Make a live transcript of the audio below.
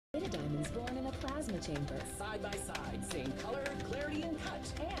twins born in a plasma chamber. Side by side, same color, clarity, and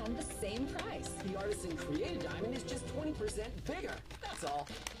cut. And the same price. The artisan created diamond is just 20% bigger. That's all.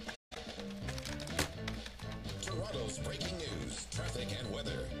 Toronto's breaking news, traffic, and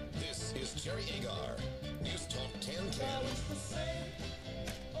weather. This is Jerry Agar, News Talk 1010.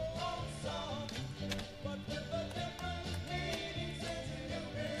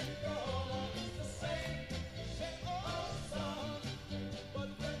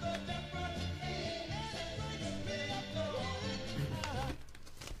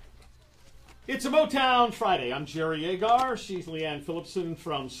 It's a Motown Friday. I'm Jerry Agar. She's Lianne Phillipson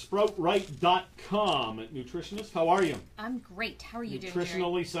from SproutRight.com. Nutritionist, how are you? I'm great. How are you doing, Jerry?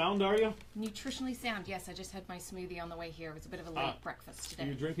 Nutritionally sound, are you? Nutritionally sound, yes. I just had my smoothie on the way here. It was a bit of a late breakfast today. Were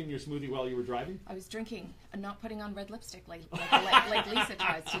you drinking your smoothie while you were driving? I was drinking and not putting on red lipstick like Lisa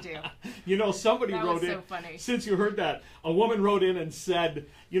tries to do. You know, somebody That wrote was in, so funny. since you heard that, a woman wrote in and said,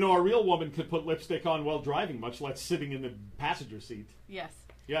 you know, a real woman could put lipstick on while driving, much less sitting in the passenger seat. Yes.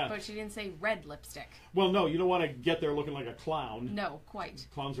 Yeah. But she didn't say red lipstick. Well, no, you don't want to get there looking like a clown. No, quite.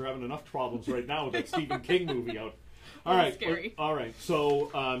 Clowns are having enough problems right now with that Stephen King movie out. All That's right, scary. all right.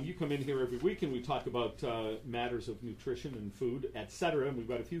 So you come in here every week and we talk about matters of nutrition and food, etc. And we've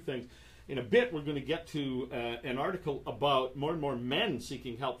got a few things. In a bit, we're going to get to an article about more and more men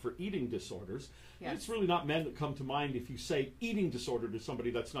seeking help for eating disorders. Yes. And it's really not men that come to mind. If you say eating disorder to somebody,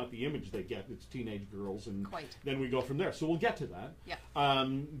 that's not the image they get. It's teenage girls, and Quite. then we go from there. So we'll get to that. Yeah.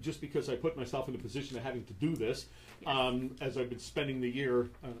 Just because I put myself in a position of having to do this, Yes. as I've been spending the year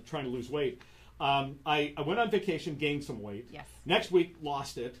trying to lose weight. I went on vacation, gained some weight. Yes. Next week,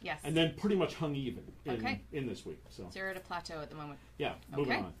 lost it. Yes. And then pretty much hung even Okay. in this week. So So you're at a plateau at the moment. yeah,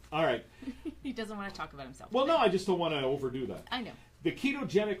 moving Okay. on. All right. He doesn't want to talk about himself. Well, today. no, I just don't want to overdo that. I know. The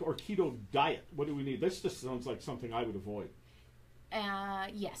ketogenic or keto diet, what do we need? This just sounds like something I would avoid.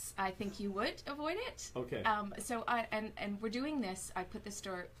 Yes, I think you would avoid it. Okay. So we're doing this. I put this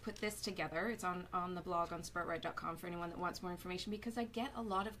together. It's on the blog on SproutRight.com for anyone that wants more information, because I get a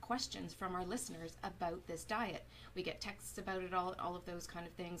lot of questions from our listeners about this diet. We get texts about it, all of those kind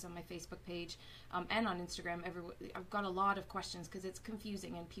of things on my Facebook page and on Instagram. I've got a lot of questions because it's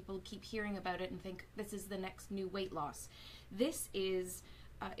confusing and people keep hearing about it and think this is the next new weight loss. This is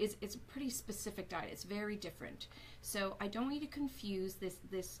it's a pretty specific diet. It's very different. So I don't want you to confuse this.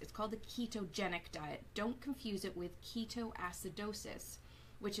 It's called the ketogenic diet. Don't confuse it with ketoacidosis,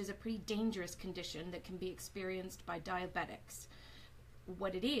 which is a pretty dangerous condition that can be experienced by diabetics.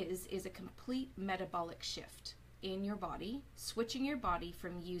 What it is a complete metabolic shift in your body, switching your body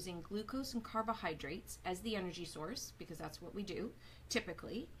from using glucose and carbohydrates as the energy source, because that's what we do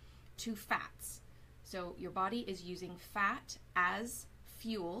typically, to fats. So your body is using fat as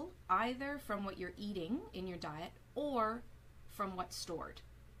fuel, either from what you're eating in your diet or from what's stored.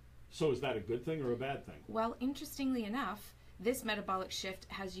 So is that a good thing or a bad thing? Well, interestingly enough, this metabolic shift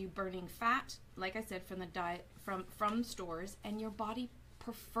has you burning fat, like I said, from the diet, from stores, and your body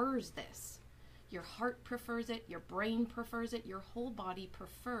prefers this. Your heart prefers it, your brain prefers it, your whole body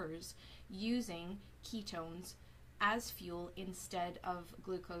prefers using ketones as fuel instead of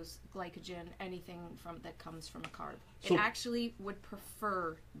glucose, glycogen, anything that comes from a carb. So, it actually would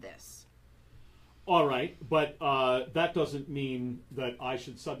prefer this. All right, but that doesn't mean that I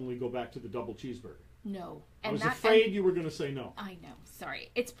should suddenly go back to the double cheeseburger. No. I was afraid you were going to say no. I know,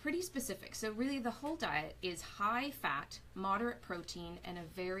 sorry. It's pretty specific. So really the whole diet is high fat, moderate protein, and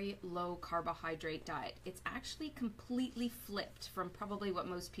a very low carbohydrate diet. It's actually completely flipped from probably what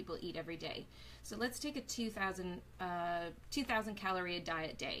most people eat every day. So let's take a 2,000 calorie a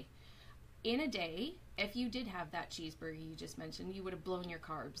diet day. In a day, if you did have that cheeseburger you just mentioned, you would have blown your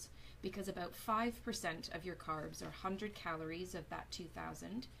carbs, because about 5% of your carbs, or 100 calories of that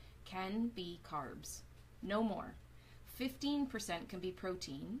 2,000, can be carbs. No more. 15% can be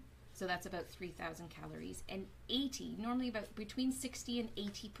protein, so that's about 3,000 calories, and normally about between 60 and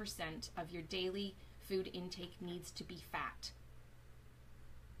 80% of your daily food intake needs to be fat.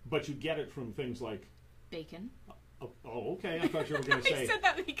 But you get it from things like Bacon. Oh, okay. I thought you were going to say. I said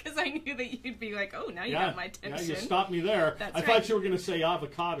that because I knew that you'd be like, oh, now you got my attention. Yeah, you stopped me there. That's I thought you were going to say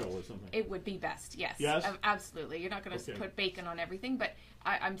avocado or something. It would be best, yes. Yes? Absolutely. You're not going to put bacon on everything, but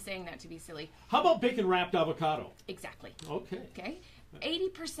I'm saying that to be silly. How about bacon wrapped avocado? Exactly. Okay. Okay.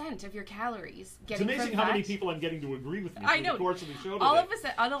 80% of your calories It's getting amazing from how fat. many people I'm getting to agree with me I through know. the course of the show today. All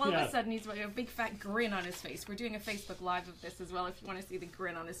of a sudden, he's got a big fat grin on his face. We're doing a Facebook Live of this as well if you want to see the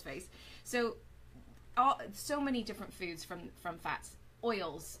grin on his face. So many different foods from fats.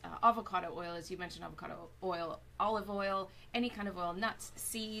 Oils, avocado oil, as you mentioned, avocado oil, olive oil, any kind of oil, nuts,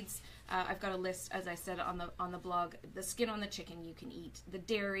 seeds. I've got a list, as I said on the blog. The skin on the chicken you can eat, the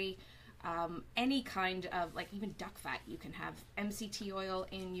dairy, any kind of, like even duck fat, you can have MCT oil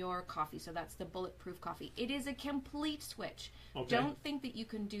in your coffee. So that's the bulletproof coffee. It is a complete switch. Okay. Don't think that you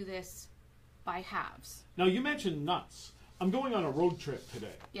can do this by halves. Now, you mentioned nuts. I'm going on a road trip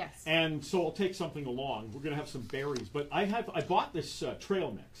today. Yes. And so I'll take something along. We're going to have some berries. But I bought this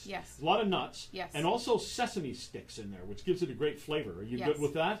trail mix. Yes. A lot of nuts. Yes. And also sesame sticks in there, which gives it a great flavor. Are you Yes. good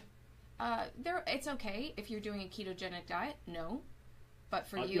with that? It's okay if you're doing a ketogenic diet. No. But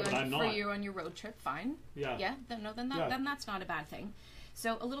for you, yeah, but I'm for not. you on your road trip, fine. Yeah. Yeah. Then that's not a bad thing.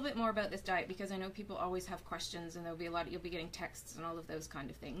 So a little bit more about this diet, because I know people always have questions, and there'll be you'll be getting texts and all of those kind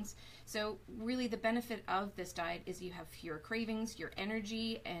of things. So really the benefit of this diet is you have fewer cravings, your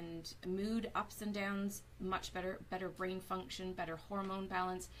energy and mood ups and downs, much better brain function, better hormone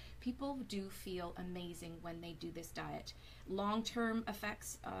balance. People do feel amazing when they do this diet. Long-term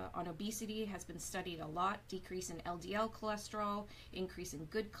effects on obesity has been studied a lot. Decrease in LDL cholesterol, increase in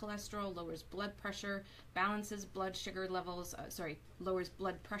good cholesterol, lowers blood pressure, balances blood sugar levels, lowers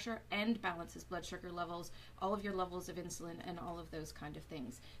blood pressure and balances blood sugar levels, all of your levels of insulin and all of those kind of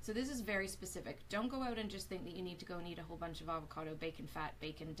things. So this is very specific. Don't go out and just think that you need to go and eat a whole bunch of avocado, bacon fat,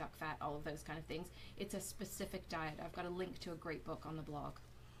 bacon, duck fat, all of those kind of things. It's a specific diet. I've got a link to a great book on the blog.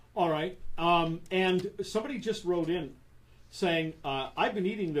 All right. And somebody just wrote in saying, I've been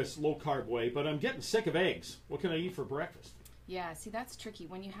eating this low-carb way, but I'm getting sick of eggs. What can I eat for breakfast? Yeah, see, that's tricky.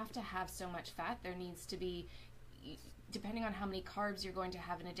 When you have to have so much fat, there needs to be, depending on how many carbs you're going to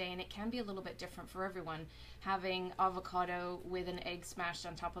have in a day, and it can be a little bit different for everyone. Having avocado with an egg smashed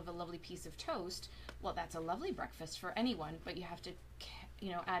on top of a lovely piece of toast, well, that's a lovely breakfast for anyone, but you have to,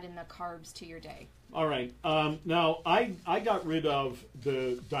 add in the carbs to your day. All right. Now, I got rid of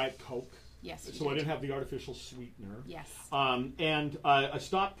the Diet Coke. Yes, you So did. I didn't have the artificial sweetener. Yes. And I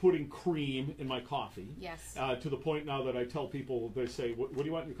stopped putting cream in my coffee. Yes. To the point now that I tell people, they say, what do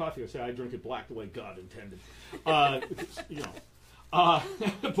you want in your coffee? I say, I drink it black the way God intended.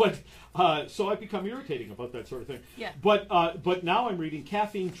 So I've become irritating about that sort of thing. Yeah. But now I'm reading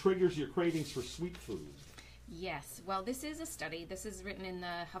caffeine triggers your cravings for sweet food. Yes. Well, this is a study. This is written in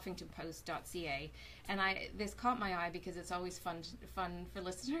the HuffingtonPost.ca, and this caught my eye because it's always fun for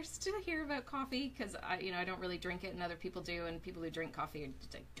listeners to hear about coffee, because I don't really drink it, and other people do, and people who drink coffee are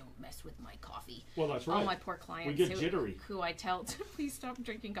just like, don't mess with my coffee. Well, that's right. All my poor clients We get jittery. who I tell to please stop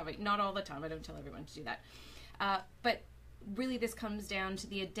drinking coffee. Not all the time. I don't tell everyone to do that. But really, this comes down to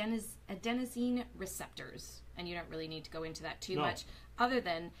the adenosine receptors, and you don't really need to go into that too much, other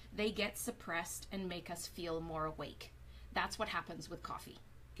than they get suppressed and make us feel more awake. That's what happens with coffee.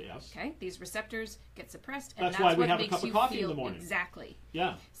 Yes. Okay, these receptors get suppressed, and That's why we what have a makes cup of you coffee in feel the morning. Exactly.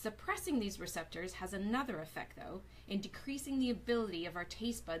 Yeah. Suppressing these receptors has another effect, though, in decreasing the ability of our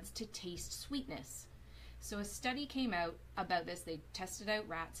taste buds to taste sweetness. So a study came out about this. They tested out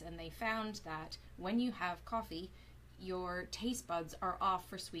rats, and they found that when you have coffee, your taste buds are off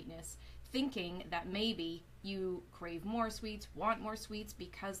for sweetness, thinking that maybe you crave more sweets, want more sweets,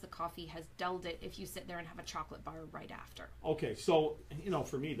 because the coffee has dulled it if you sit there and have a chocolate bar right after. Okay, so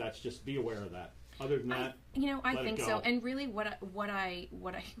for me, that's just be aware of that. Other than that, I let think it so. go. And really, what I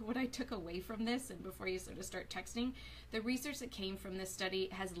took away from this, and before you sort of start texting, the research that came from this study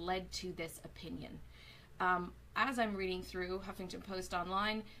has led to this opinion. As I'm reading through Huffington Post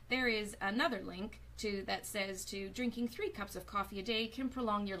online, there is another link that says drinking 3 cups of coffee a day can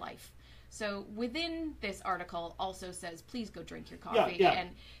prolong your life. So within this article also says, please go drink your coffee. Yeah. And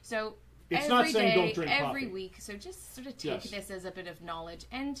so It's not every saying day, don't drink every coffee. week. So just sort of take this as a bit of knowledge.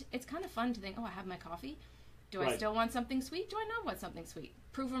 And it's kind of fun to think, I have my coffee. Do I Right. still want something sweet? Do I not want something sweet?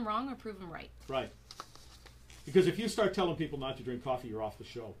 Prove them wrong or prove them right? Right. Because if you start telling people not to drink coffee, you're off the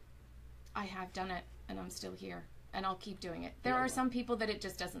show. I have done it, and I'm still here. And I'll keep doing it. There are some people that it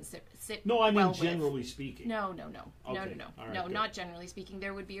just doesn't sit No, I mean well with. generally speaking. No. Okay. No. All right, No, good. not generally speaking.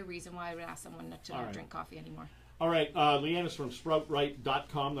 There would be a reason why I would ask someone not to All right. drink coffee anymore. All right, Lianne is from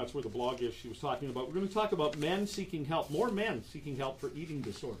sproutright.com. That's where the blog is she was talking about. We're going to talk about men seeking help, more men seeking help for eating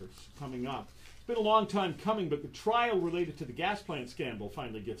disorders coming up. It's been a long time coming, but the trial related to the gas plant scandal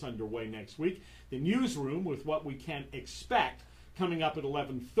finally gets underway next week. The newsroom with what we can expect coming up at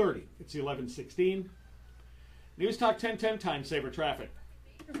 11:30. It's 11:16. News Talk 1010 time saver traffic.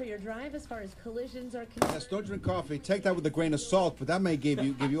 For your drive, as far as collisions are concerned. Yes, don't drink coffee. Take that with a grain of salt, but that may give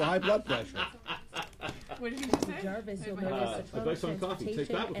you high blood pressure. What did you just say? Jarvis, you'll notice a advice on coffee. Take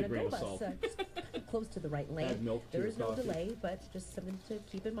that with a and grain of go salt. bus,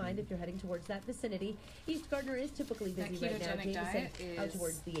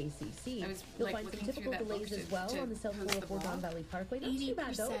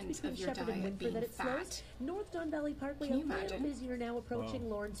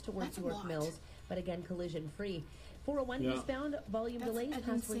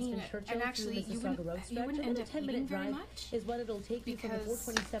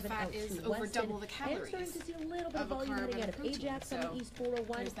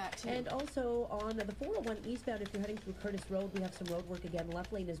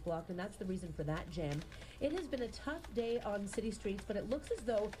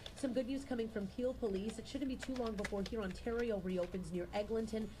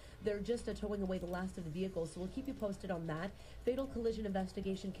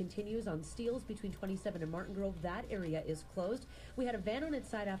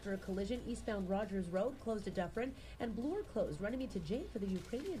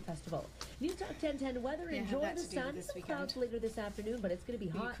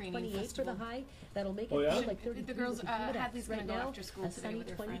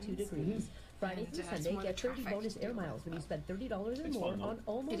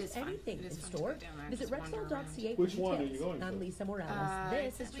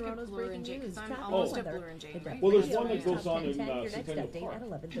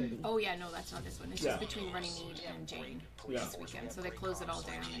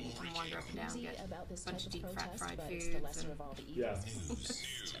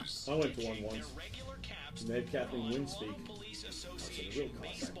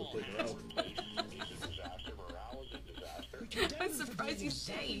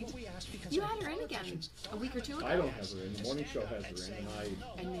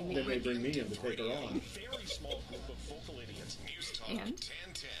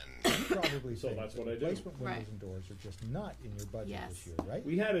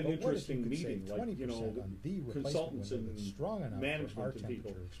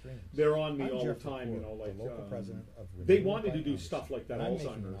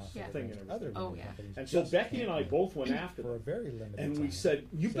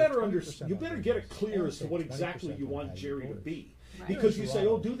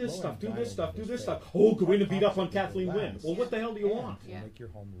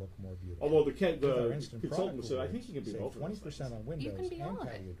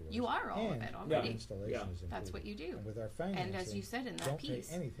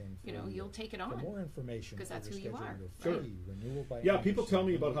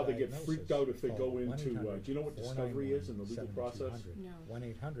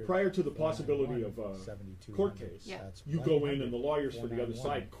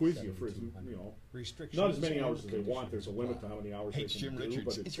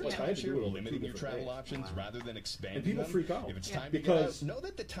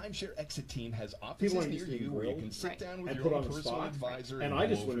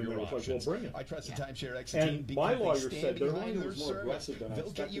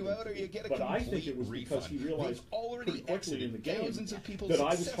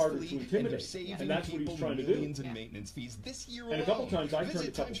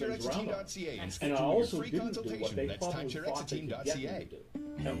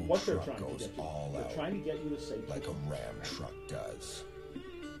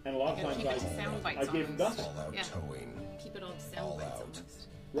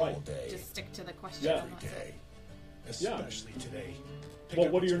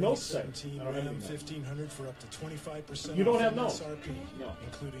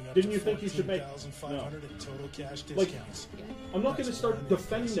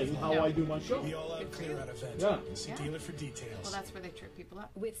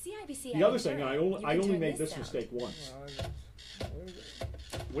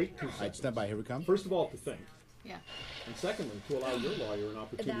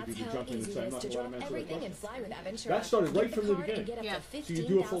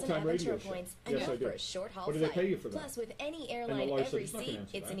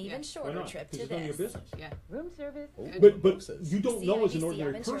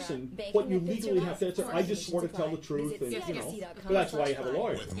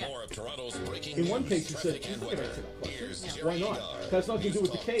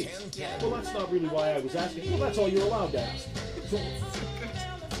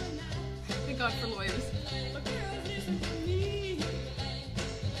 Thank God for lawyers.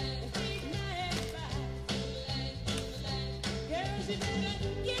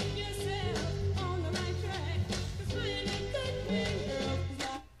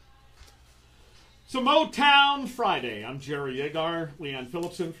 So Motown Friday. I'm Jerry Agar. Lianne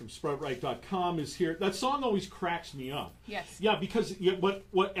Phillipson from SproutRight.com is here. That song always cracks me up. Yes. Yeah, because what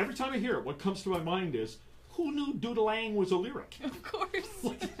every time I hear it, what comes to my mind is, who knew doodle-lang was a lyric? Of course.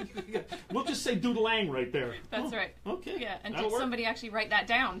 We'll just say doodle-lang right there. That's right. Okay. Yeah, and that'll did work. somebody actually write that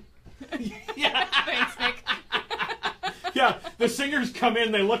down? Yeah. Thanks, Nick. Yeah, the singers come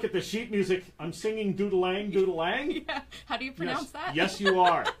in, they look at the sheet music. I'm singing doodle-lang, doodle-lang. Yeah. How do you pronounce that? Yes, you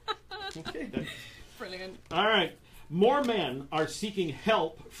are. Okay, then. Brilliant. All right. More men are seeking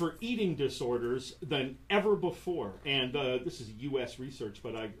help for eating disorders than ever before, and this is U.S. research,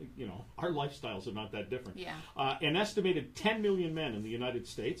 but our lifestyles are not that different. Yeah. An estimated 10 million men in the United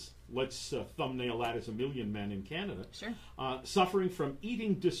States, let's thumbnail that as a million men in Canada, Sure. Suffering from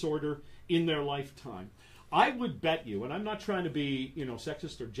eating disorder in their lifetime. I would bet you, and I'm not trying to be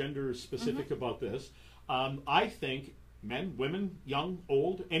sexist or gender specific about this. I think men, women, young,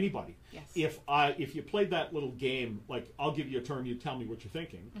 old, anybody. Yes. If you played that little game, like I'll give you a term, you tell me what you're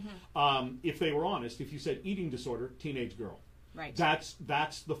thinking. If they were honest, if you said eating disorder, teenage girl, Right. that's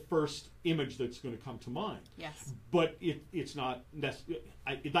the first image that's going to come to mind. Yes. But it's not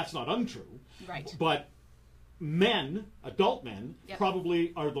that's not untrue. Right. But men, adult men, Yep.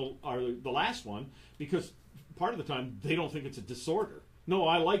 probably are the last one, because part of the time they don't think it's a disorder. No,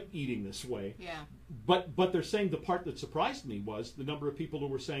 I like eating this way. Yeah. But they're saying the part that surprised me was the number of people who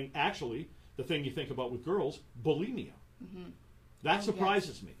were saying, actually, the thing you think about with girls, bulimia. That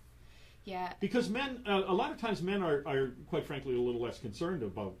surprises me. Yeah. Because men, a lot of times men are, quite frankly, a little less concerned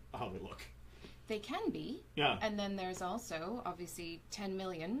about how they look. They can be. Yeah. And then there's also, obviously, 10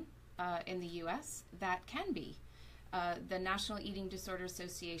 million in the U.S. that can be. The National Eating Disorder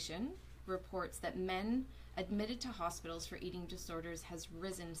Association reports that men admitted to hospitals for eating disorders has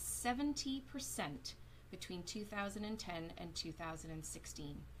risen 70% between 2010 and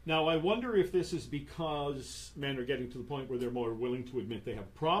 2016. Now, I wonder if this is because men are getting to the point where they're more willing to admit they have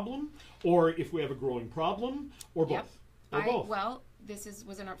a problem, or if we have a growing problem, or both. Yep. Or both. Well, this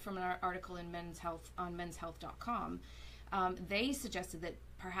was from an article in Men's Health on menshealth.com. They suggested that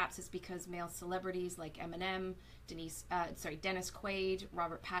perhaps it's because male celebrities like Eminem, Dennis Quaid,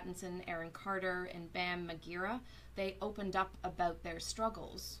 Robert Pattinson, Aaron Carter, and Bam Margera, they opened up about their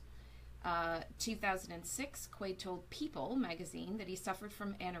struggles. 2006, Quaid told People magazine that he suffered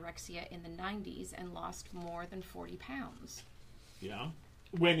from anorexia in the 90s and lost more than 40 pounds. Yeah.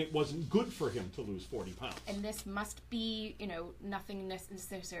 When it wasn't good for him to lose 40 pounds. And this must be, nothing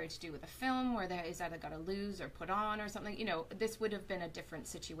necessary to do with a film where he's either got to lose or put on or something. This would have been a different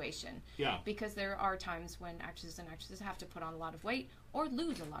situation. Yeah. Because there are times when actors and actresses have to put on a lot of weight or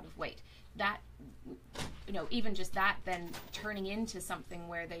lose a lot of weight. That, even just that then turning into something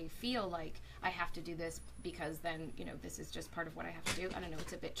where they feel like I have to do this because then, this is just part of what I have to do. I don't know,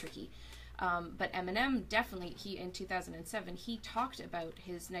 it's a bit tricky. But Eminem definitely, in 2007, he talked about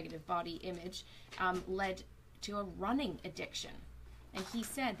his negative body image led to a running addiction. And he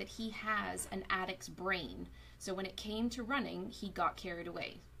said that he has an addict's brain. So when it came to running, he got carried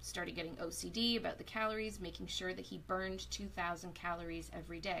away. Started getting OCD about the calories, making sure that he burned 2,000 calories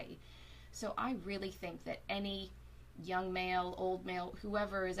every day. So I really think that any young male, old male,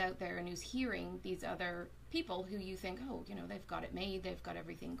 whoever is out there and who's hearing these other people who you think, they've got it made, they've got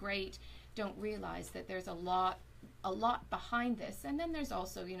everything great, don't realize that there's a lot behind this. And then there's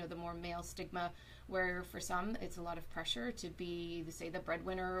also, the more male stigma where for some it's a lot of pressure to be, say, the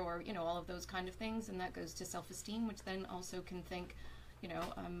breadwinner or, all of those kind of things. And that goes to self-esteem, which then also can think,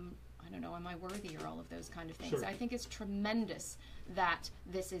 I don't know, am I worthy or all of those kind of things. Sure. I think it's tremendous that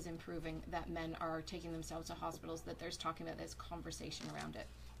this is improving, that men are taking themselves to hospitals, that there's talking about this conversation around it.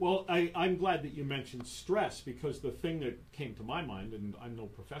 Well, I'm glad that you mentioned stress, because the thing that came to my mind, and I'm no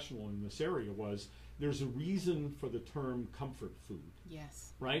professional in this area, was there's a reason for the term comfort food.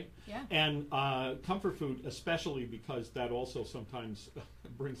 Yes. Right? Yeah. And comfort food, especially because that also sometimes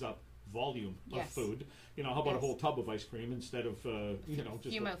brings up volume of Yes. food. How about a Yes. whole tub of ice cream instead of, just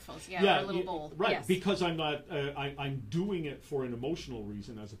few a mouthfuls, or a little bowl. Right, Yes. because I'm not, I'm doing it for an emotional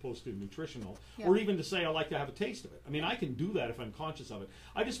reason as opposed to nutritional, Yeah. or even to say I like to have a taste of it. I mean, I can do that if I'm conscious of it.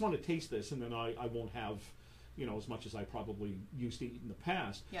 I just want to taste this, and then I won't have, as much as I probably used to eat in the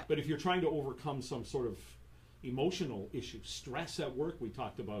past. Yeah. But if you're trying to overcome some sort of emotional issue, stress at work we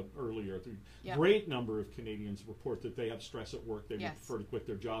talked about earlier, the Yeah. great number of Canadians report that they have stress at work, they would Yes. prefer to quit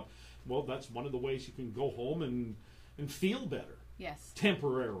their job. Well, that's one of the ways you can go home and feel better. Yes.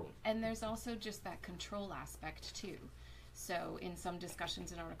 Temporarily. And there's also just that control aspect too. So in some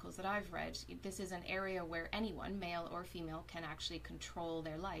discussions and articles that I've read, this is an area where anyone, male or female, can actually control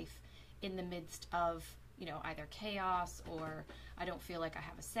their life in the midst of, either chaos, or I don't feel like I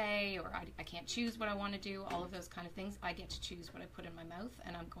have a say, or I can't choose what I want to do, all of those kind of things. I get to choose what I put in my mouth,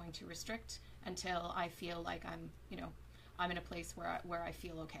 and I'm going to restrict until I feel like I'm in a place where I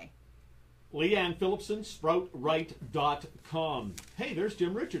feel okay. Lianne Phillipson, sproutright.com. Hey, there's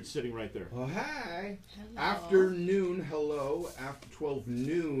Jim Richards sitting right there. Oh, hi. Hello. Afternoon, hello. After 12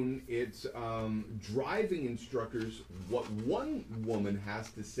 noon, it's driving instructors, what one woman has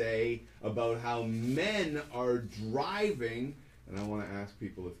to say about how men are driving. And I want to ask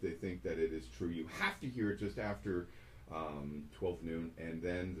people if they think that it is true. You have to hear it just after 12 noon. And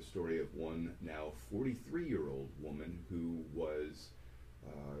then the story of one now 43-year-old woman who was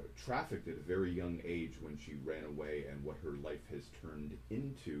trafficked at a very young age when she ran away, and what her life has turned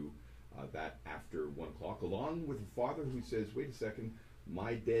into that after 1 o'clock, along with a father who says, wait a second,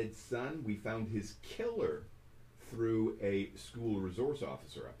 my dead son, we found his killer through a school resource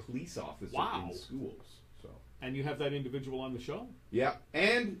officer, a police officer in schools. So, and you have that individual on the show? Yeah,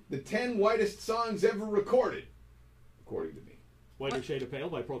 and the 10 whitest songs ever recorded, according to me. Whiter Shade of Pale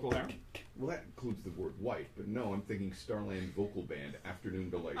by Procol Harum? Well, that includes the word white, but no, I'm thinking Starland Vocal Band, Afternoon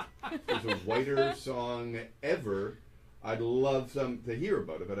Delight. There's a whiter song ever. I'd love to hear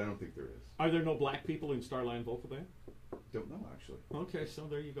about it, but I don't think there is. Are there no black people in Starland Vocal Band? Don't know, actually. Okay, so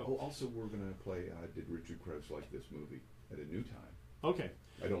there you go. Oh, also, we're going to play Did Richard Krebs Like This Movie at a new time. Okay.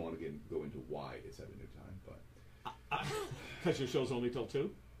 I don't want to go into why it's at a new time, but... Because your show's only till 2?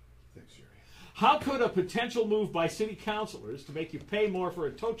 Thanks, Jerry. How could a potential move by city councilors to make you pay more for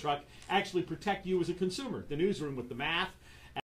a tow truck actually protect you as a consumer? The newsroom with the math